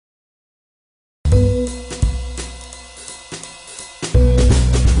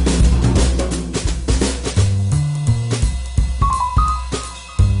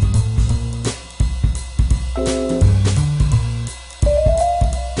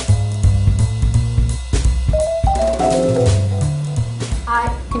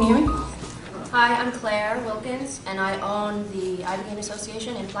Hi, I'm Clare Wilkins, and I own the Ibogaine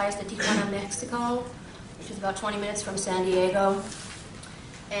Association in Playa de Tijuana, Mexico, which is about 20 minutes from San Diego.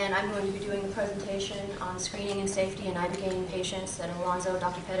 And I'm going to be doing a presentation on screening and safety in Ibogaine patients that Alonzo,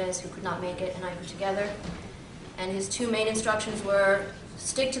 Dr. Perez, who could not make it, and I put together. And his two main instructions were,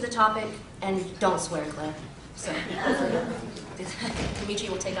 stick to the topic and don't swear, Claire. So Dimitri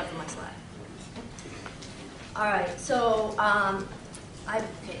will take up from my slide. All right, so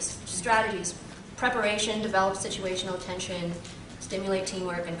strategies. Preparation, develop situational attention, stimulate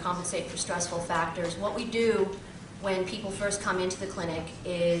teamwork, and compensate for stressful factors. What we do when people first come into the clinic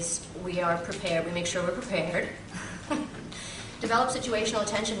is we are prepared. We make sure we're prepared. Develop situational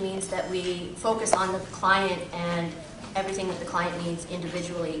attention means that we focus on the client and everything that the client needs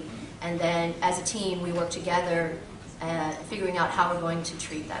individually. And then as a team, we work together figuring out how we're going to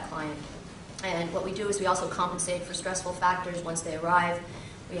treat that client. And what we do is we also compensate for stressful factors once they arrive.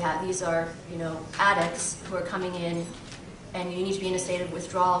 These are, addicts who are coming in, and you need to be in a state of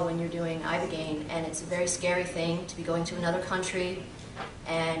withdrawal when you're doing Ibogaine, and it's a very scary thing to be going to another country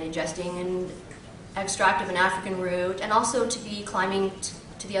and ingesting an extract of an African root, and also to be climbing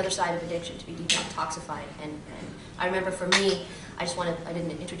to the other side of addiction, to be detoxified. And I remember for me, I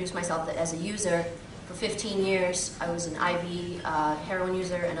didn't introduce myself, that as a user, for 15 years, I was an IV heroin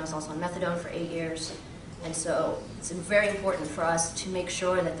user, and I was also on methadone for 8 years. And so it's very important for us to make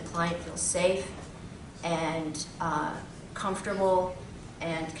sure that the client feels safe and comfortable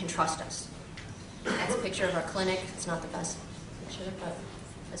and can trust us. That's a picture of our clinic. It's not the best picture, but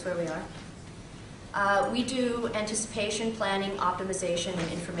that's where we are. We do anticipation, planning, optimization,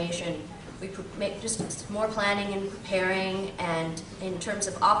 and information. We make just more planning and preparing, and in terms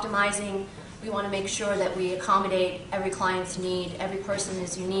of optimizing, we want to make sure that we accommodate every client's need. Every person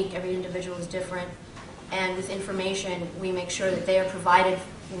is unique, every individual is different. And with information, we make sure that they are provided,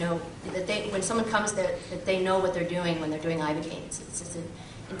 that when someone comes, that they know what they're doing when they're doing Ibogaine. It's an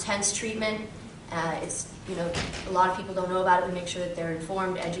intense treatment. A lot of people don't know about it. We make sure that they're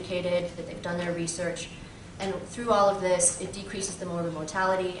informed, educated, that they've done their research. And through all of this, it decreases the morbid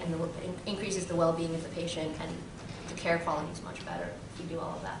mortality and increases the well-being of the patient, and the care quality is much better if we do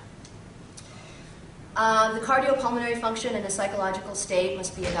all of that. The cardiopulmonary function and the psychological state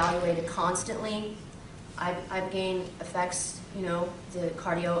must be evaluated constantly. Ibogaine affects, the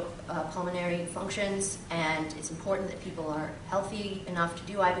cardiopulmonary functions, and it's important that people are healthy enough to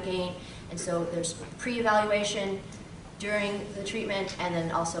do Ibogaine. And so there's pre-evaluation, during the treatment, and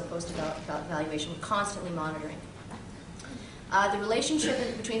then also post-evaluation. We're constantly monitoring. The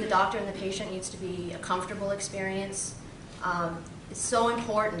relationship between the doctor and the patient needs to be a comfortable experience. It's so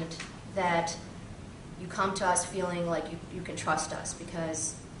important that you come to us feeling like you can trust us,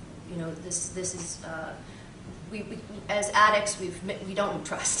 because this is we as addicts we don't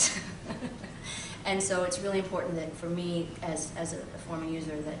trust, and so it's really important that for me as a former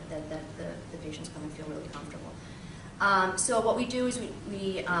user that the patients come and feel really comfortable. So what we do is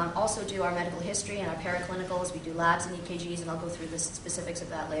we also do our medical history and our paraclinicals. We do labs and EKGs, and I'll go through the specifics of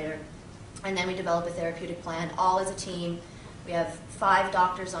that later. And then we develop a therapeutic plan, all as a team. We have 5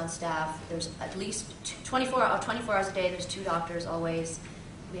 doctors on staff. There's at least 24 hours a day. There's 2 doctors always.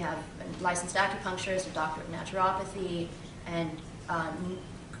 We have a licensed acupuncturist, a doctor of naturopathy, and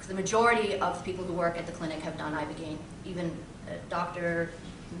the majority of the people who work at the clinic have done Ibogaine. Even a doctor,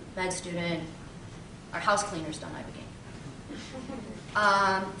 med student, our house cleaner's done Ibogaine.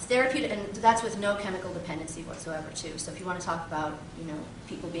 Therapeutic, and that's with no chemical dependency whatsoever, too. So if you want to talk about,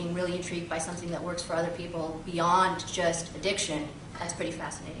 people being really intrigued by something that works for other people beyond just addiction, that's pretty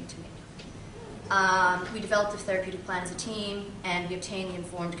fascinating to me. We developed a therapeutic plan as a team, and we obtained the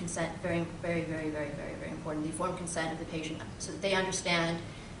informed consent, very, very, very, very, very, very important, the informed consent of the patient, so that they understand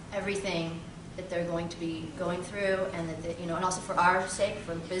everything that they're going to be going through, and that they, and also for our sake,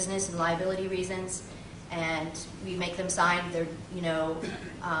 for business and liability reasons. And we make them sign their,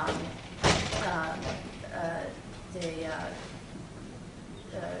 the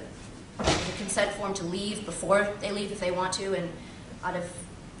consent form to leave before they leave if they want to. And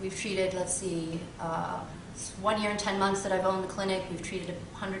we've treated, 1 year and 10 months that I've owned the clinic. We've treated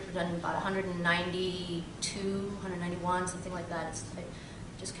done about 192, 191, something like that. I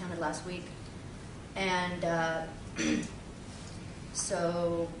just counted last week. And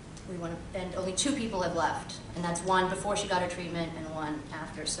so and only 2 people have left, and that's one before she got her treatment and one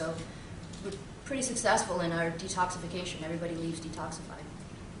after. So we're pretty successful in our detoxification. Everybody leaves detoxified.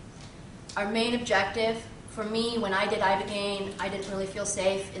 Our main objective, for me, when I did Ibogaine, I didn't really feel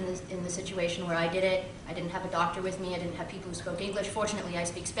safe in the situation where I did it. I didn't have a doctor with me. I didn't have people who spoke English. Fortunately, I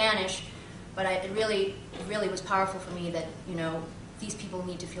speak Spanish, but it really was powerful for me that, these people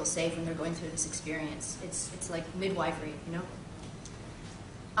need to feel safe when they're going through this experience. It's like midwifery, you know?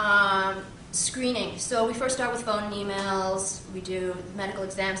 Screening. So we first start with phone and emails. We do medical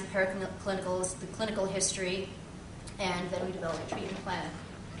exams, the paraclinicals, the clinical history, and then we develop a treatment plan.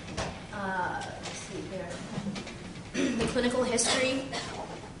 Let's see here. The clinical history,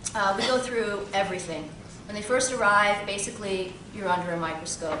 we go through everything. When they first arrive, basically, you're under a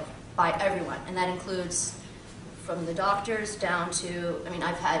microscope by everyone, and that includes from the doctors down to, I mean,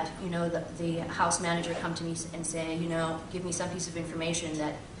 I've had, you know, the house manager come to me and say, you know, give me some piece of information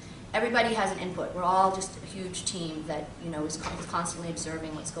that everybody has an input. We're all just a huge team that, you know, is constantly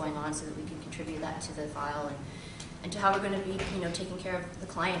observing what's going on so that we can contribute that to the file and to how we're going to be, you know, taking care of the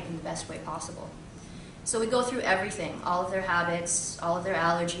client in the best way possible. So we go through everything, all of their habits, all of their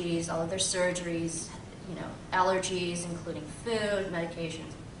allergies, all of their surgeries, you know, allergies, including food,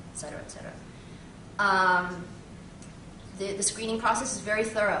 medications, et cetera, et cetera. The screening process is very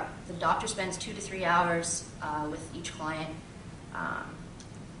thorough. The doctor spends 2 to 3 hours with each client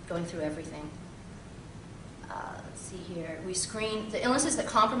going through everything. Let's see here. We screen the illnesses that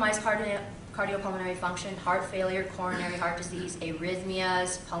compromise cardiopulmonary function, heart failure, coronary heart disease,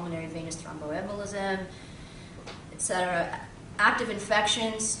 arrhythmias, pulmonary venous thromboembolism, etc. Active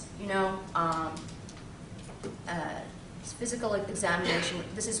infections, you know, physical examination.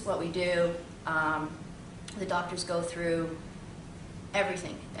 This is what we do. The doctors go through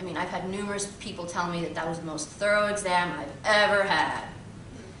everything. I mean, I've had numerous people tell me that that was the most thorough exam I've ever had.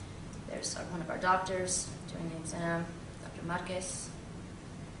 There's one of our doctors doing the exam, Dr. Marquez.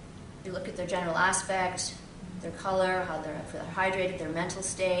 We look at their general aspect, their color, how they're hydrated, their mental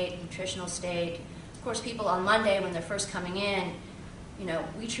state, nutritional state. Of course, people on Monday, when they're first coming in, you know,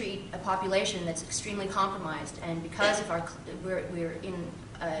 we treat a population that's extremely compromised, and because of our,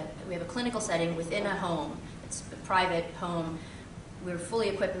 we have a clinical setting within a home. It's a private home. We're fully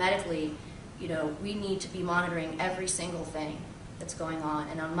equipped medically. You know, we need to be monitoring every single thing that's going on.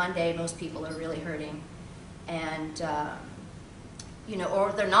 And on Monday, most people are really hurting, and you know,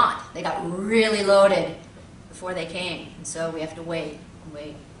 or they're not. They got really loaded before they came, and so we have to wait and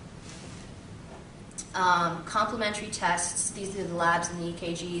wait. Complementary tests. These are the labs and the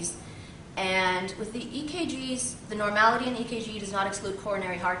EKGs. And with the EKGs, the normality in the EKG does not exclude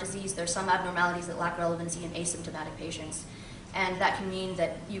coronary heart disease. There are some abnormalities that lack relevancy in asymptomatic patients. And that can mean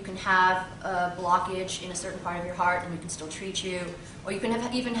that you can have a blockage in a certain part of your heart and we can still treat you. Or you can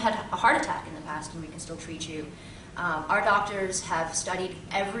have even had a heart attack in the past and we can still treat you. Our doctors have studied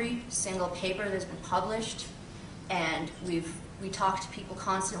every single paper that's been published, and we talk to people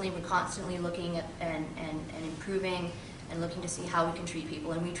constantly. We're constantly looking at and improving and looking to see how we can treat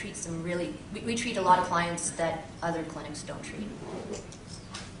people. And we treat some really, we treat a lot of clients that other clinics don't treat.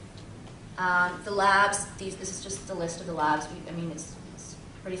 The labs, this is just the list of the labs. I mean, it's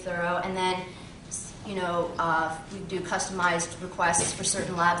pretty thorough. And then, you know, we do customized requests for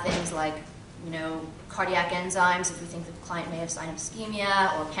certain lab things like, you know, cardiac enzymes if we think the client may have sign of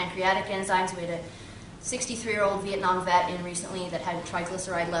ischemia, or pancreatic enzymes. We had a 63-year-old Vietnam vet in recently that had a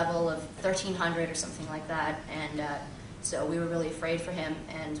triglyceride level of 1,300 or something like that, and so we were really afraid for him,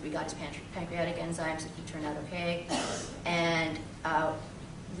 and we got his pancreatic enzymes, and he turned out okay. And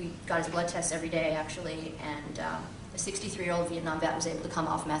we got his blood tests every day, actually, and a 63-year-old Vietnam vet was able to come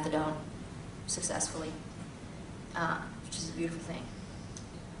off methadone successfully, which is a beautiful thing.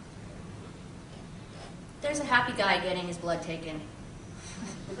 There's a happy guy getting his blood taken.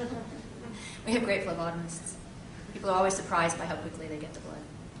 We have great phlebotomists. People are always surprised by how quickly they get the blood.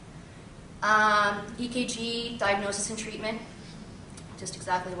 EKG, diagnosis and treatment. Just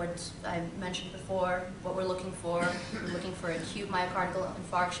exactly what I mentioned before, what we're looking for. We're looking for acute myocardial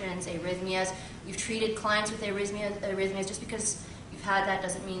infarctions, arrhythmias. We've treated clients with arrhythmias. Just because you've had that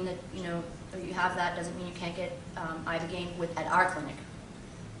doesn't mean that, you know, or you have that doesn't mean you can't get Ibogaine at our clinic.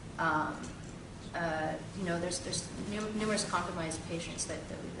 You know, there's numerous compromised patients that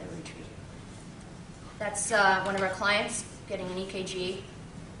we treat. That's one of our clients getting an EKG.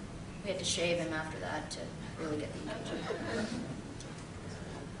 We had to shave him after that to really get the EKG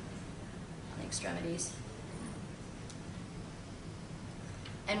on the extremities.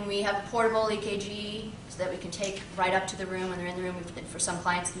 And we have a portable EKG so that we can take right up to the room when they're in the room. For some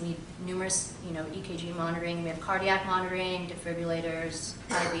clients who need numerous, you know, EKG monitoring, we have cardiac monitoring, defibrillators,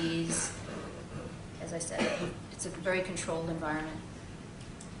 IVs. As I said, it's a very controlled environment.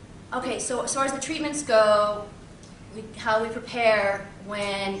 Okay, so as far as the treatments go, how we prepare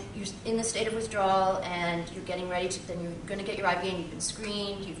when you're in the state of withdrawal and you're getting ready to, then you're going to get your Ibogaine, you've been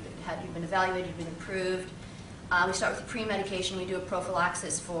screened, you've been evaluated, you've been approved. We start with the pre-medication. We do a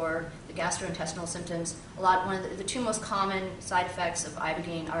prophylaxis for the gastrointestinal symptoms. One of the two most common side effects of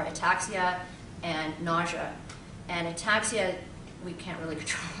Ibogaine are ataxia and nausea. And ataxia, we can't really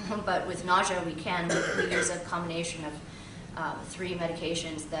control, but with nausea we can. We use a combination of 3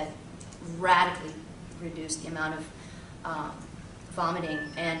 medications that radically reduce the amount of vomiting,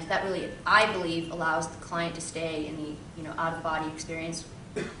 and that really, I believe, allows the client to stay in the out-of-body experience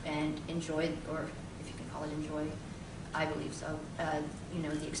and enjoy, or if you can call it enjoy, I believe so,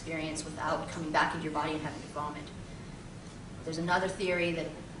 the experience without coming back into your body and having to vomit. There's another theory that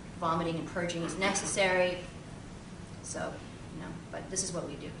vomiting and purging is necessary, so, but this is what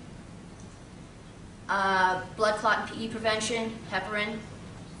we do. Blood clot and PE prevention, heparin,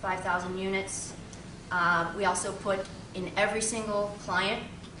 5,000 units. We also put in every single client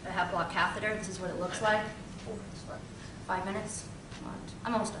a HepBlock catheter. This is what it looks like. 5 minutes?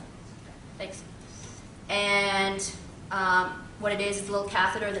 I'm almost done. Thanks. And what it is a little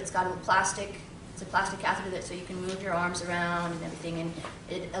catheter that's got a little plastic. It's a plastic catheter so you can move your arms around and everything, and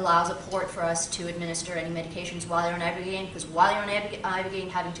it allows a port for us to administer any medications while you're on Ibogaine, because while you're on Ibogaine,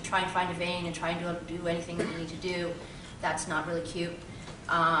 having to try and find a vein and trying to do anything that you need to do, that's not really cute.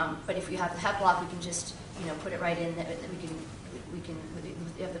 But if you have the HepBlock, we can just put it right in.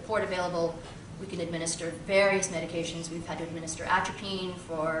 We have the port available. We can administer various medications. We've had to administer atropine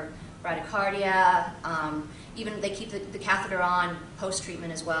for bradycardia. Even they keep the catheter on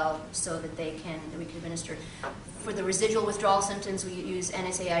post-treatment as well, so that we can administer. For the residual withdrawal symptoms, we use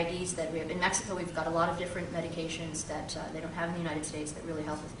NSAIDs that we have in Mexico. We've got a lot of different medications that they don't have in the United States that really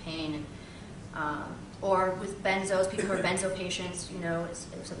help with pain. Or with benzos, people who are benzo patients,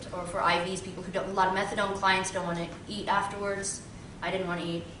 or for IVs, people who don't, a lot of methadone clients don't want to eat afterwards. I didn't want to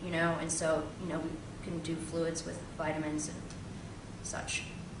eat, and so, we can do fluids with vitamins and such.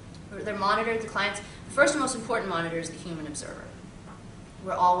 They're monitored, the clients. The first and most important monitor is the human observer.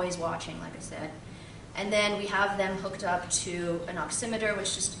 We're always watching, like I said. And then we have them hooked up to an oximeter,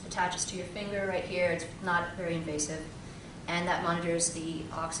 which just attaches to your finger right here. It's not very invasive. And that monitors the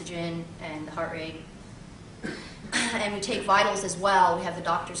oxygen and the heart rate. And we take vitals as well. We have the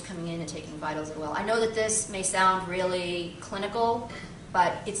doctors coming in and taking vitals as well. I know that this may sound really clinical,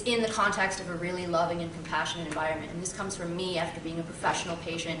 but it's in the context of a really loving and compassionate environment. And this comes from me after being a professional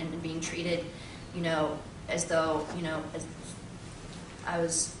patient and being treated, as though, as I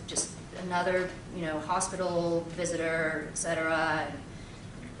was just another, hospital visitor, et cetera.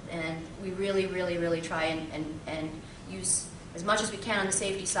 And we really, really, really try and use as much as we can on the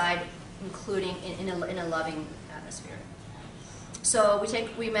safety side, including in a loving atmosphere. So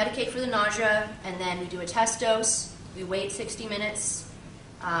we medicate for the nausea, and then we do a test dose. We wait 60 minutes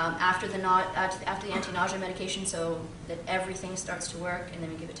after the anti-nausea medication so that everything starts to work, and then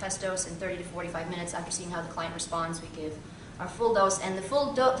we give a test dose. And 30 to 45 minutes after seeing how the client responds, we give our full dose. And the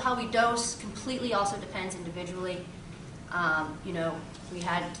full how we dose completely also depends individually. We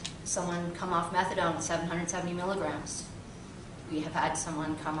had someone come off methadone with 770 milligrams. We have had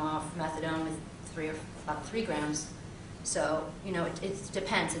someone come off methadone with about 3 grams. So, it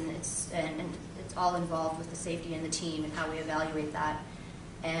depends, and it's all involved with the safety and the team and how we evaluate that.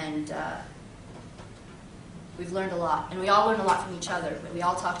 And we've learned a lot, and we all learn a lot from each other. We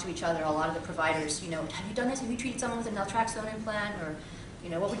all talk to each other, a lot of the providers, have you done this? Have you treated someone with a naltrexone implant? Or,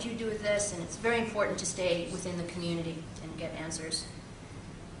 what would you do with this? And it's very important to stay within the community and get answers.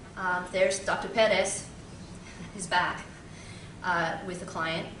 There's Dr. Perez, his back, with the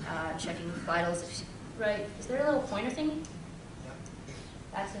client, checking vitals. Right, is there a little pointer thing? Yeah.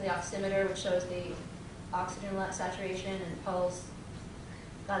 That's in the oximeter, which shows the oxygen saturation and pulse.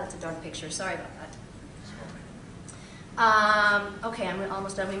 God, that's a dark picture. Sorry about that. Okay, I'm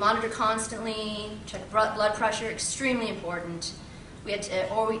almost done. We monitor constantly, check blood pressure, extremely important. We had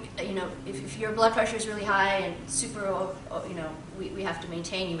to, if your blood pressure is really high and super, we have to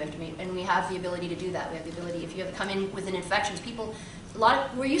maintain you. And we have the ability to do that. We have the ability, if you have to come in with an infection,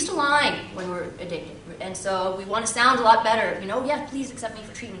 we're used to lying when we're addicted, and so we want to sound a lot better. Yeah, please accept me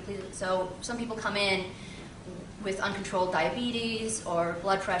for treatment, please. So some people come in with uncontrolled diabetes or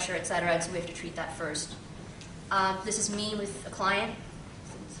blood pressure, et cetera, and so we have to treat that first. This is me with a client.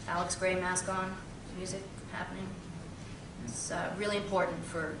 It's Alex Gray mask on, music happening. It's really important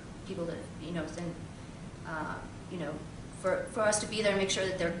for people to, for us to be there and make sure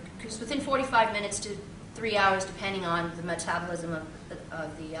that because within 45 minutes to 3 hours, depending on the metabolism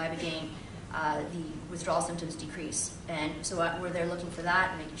of the Ibogaine, the withdrawal symptoms decrease. And so we're there looking for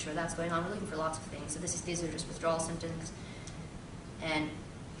that and making sure that's going on. We're looking for lots of things. So these are just withdrawal symptoms. And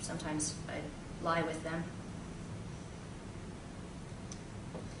sometimes I lie with them.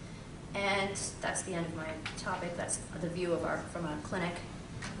 And that's the end of my topic. That's the view of from our clinic.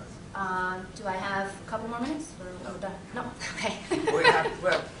 Do I have a couple more minutes? Or are we done? No? Okay. We have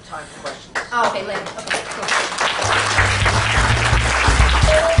time for questions. Oh, okay, later. Okay,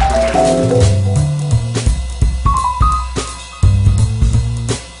 cool.